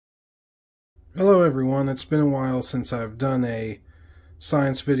Hello everyone, it's been a while since I've done a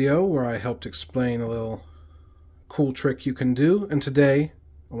science video where I helped explain a little cool trick you can do, and today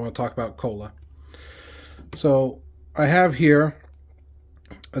I want to talk about cola. So I have here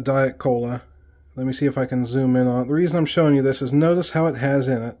a Diet Cola. Let me see if I can zoom in on it. The reason I'm showing you this is notice how it has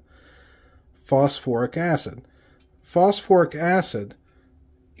in it phosphoric acid. Phosphoric acid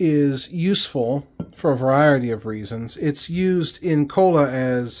is useful for a variety of reasons. It's used in cola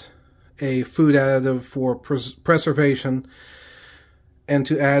as a food additive for preservation and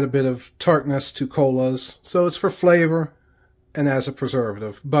to add a bit of tartness to colas. So it's for flavor and as a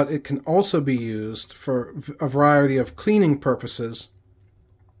preservative. But it can also be used for a variety of cleaning purposes.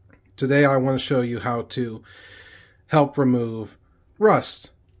 Today I want to show you how to help remove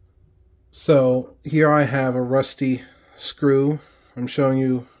rust. So here I have a rusty screw. I'm showing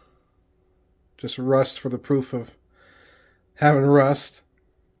you just rust for the proof of having rust.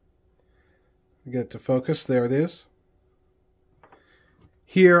 Get it to focus. There it is.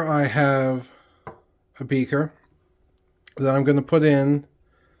 Here I have a beaker that I'm going to put in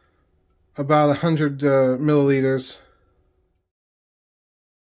about 100 milliliters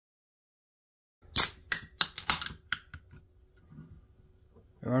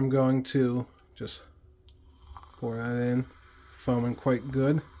and I'm going to just pour that in, foaming quite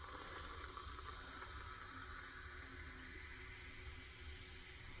good.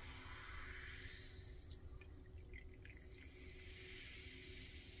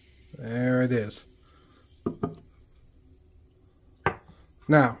 There it is.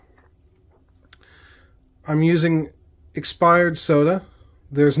 Now, I'm using expired soda.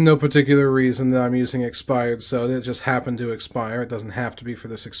 There's no particular reason that I'm using expired soda. It just happened to expire. It doesn't have to be for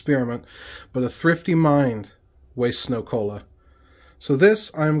this experiment. But a thrifty mind wastes no cola. So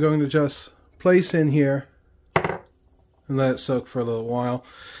this I'm going to just place in here and let it soak for a little while.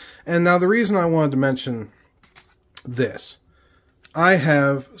 And now the reason I wanted to mention this, I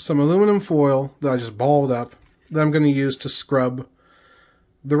have some aluminum foil that I just balled up that I'm going to use to scrub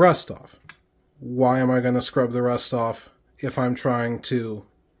the rust off. Why am I going to scrub the rust off if I'm trying to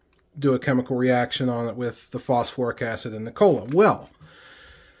do a chemical reaction on it with the phosphoric acid in the cola? Well,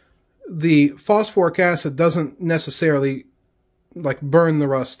 the phosphoric acid doesn't necessarily burn the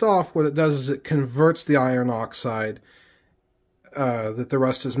rust off. What it does is it converts the iron oxide that the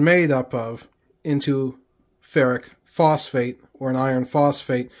rust is made up of into ferric phosphate or an iron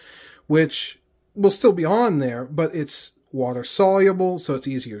phosphate, which will still be on there, but it's water soluble, so it's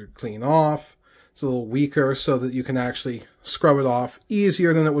easier to clean off. It's a little weaker so that you can actually scrub it off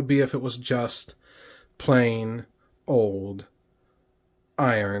easier than it would be if it was just plain old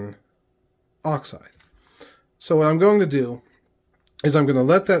iron oxide. So what I'm going to do is I'm going to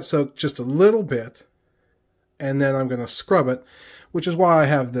let that soak just a little bit, and then I'm going to scrub it, which is why I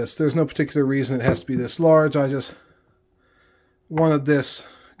have this. There's no particular reason it has to be this large. I just wanted this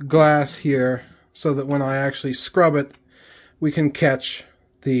glass here so that when I actually scrub it, we can catch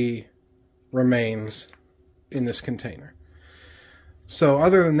the remains in this container. So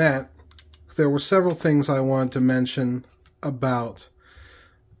other than that, there were several things I wanted to mention about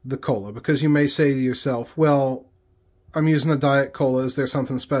the cola, because you may say to yourself, well, I'm using a Diet Cola, is there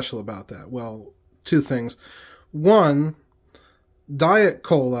something special about that? Well, two things. One, Diet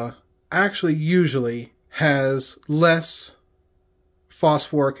Cola actually usually has less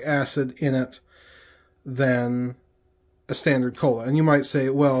phosphoric acid in it than a standard cola. And you might say,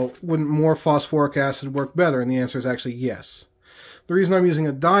 well, wouldn't more phosphoric acid work better? And the answer is actually yes. The reason I'm using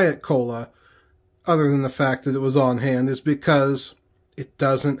a Diet Cola, other than the fact that it was on hand, is because it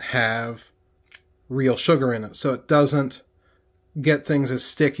doesn't have real sugar in it. So it doesn't get things as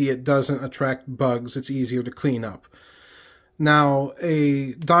sticky. It doesn't attract bugs. It's easier to clean up. Now,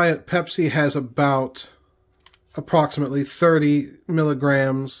 a Diet Pepsi has about approximately 30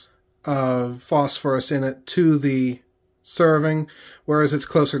 milligrams of phosphorus in it to the serving, whereas it's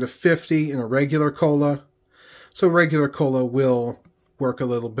closer to 50 in a regular cola. So regular cola will work a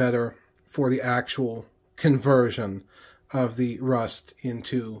little better for the actual conversion of the rust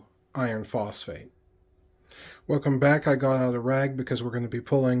into iron phosphate. Welcome back. I got out a rag because we're going to be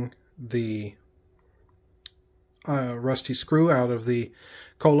pulling the rusty screw out of the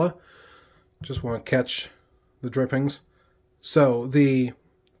cola. Just want to catch the drippings. So the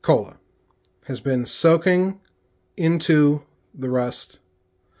cola has been soaking into the rust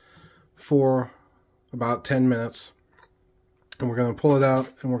for about 10 minutes, and we're going to pull it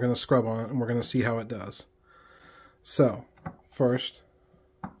out and we're going to scrub on it and we're going to see how it does. So first,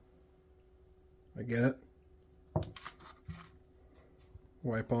 I get it,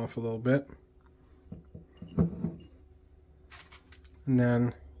 wipe off a little bit, and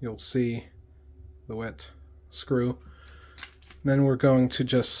then you'll see the wet screw. Then we're going to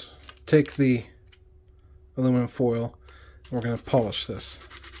just take the aluminum foil and we're going to polish this.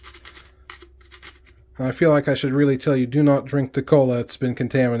 And I feel like I should really tell you, do not drink the cola, it's been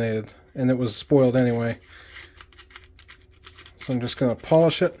contaminated, and it was spoiled anyway. So I'm just going to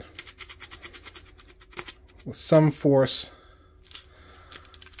polish it with some force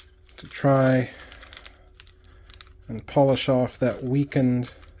to try and polish off that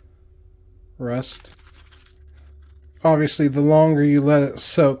weakened rust. Obviously, the longer you let it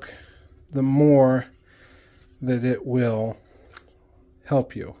soak, the more that it will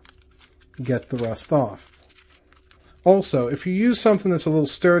help you get the rust off. Also, if you use something that's a little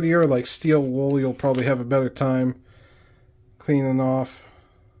sturdier, like steel wool, you'll probably have a better time cleaning off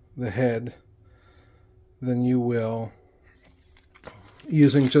the head than you will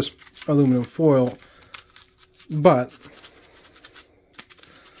using just aluminum foil. But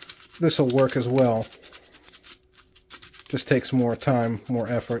this will work as well. Just takes more time, more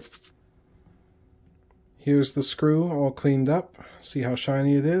effort. Here's the screw all cleaned up. See how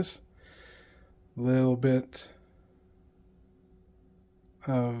shiny it is? A little bit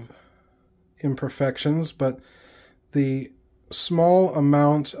of imperfections, but the small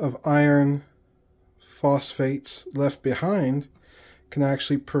amount of iron phosphates left behind can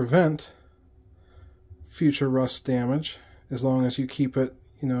actually prevent future rust damage as long as you keep it,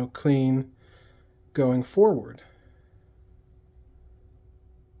 clean going forward.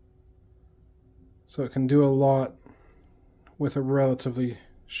 So it can do a lot with a relatively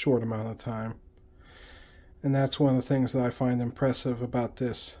short amount of time. And that's one of the things that I find impressive about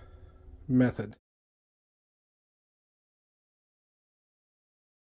this method.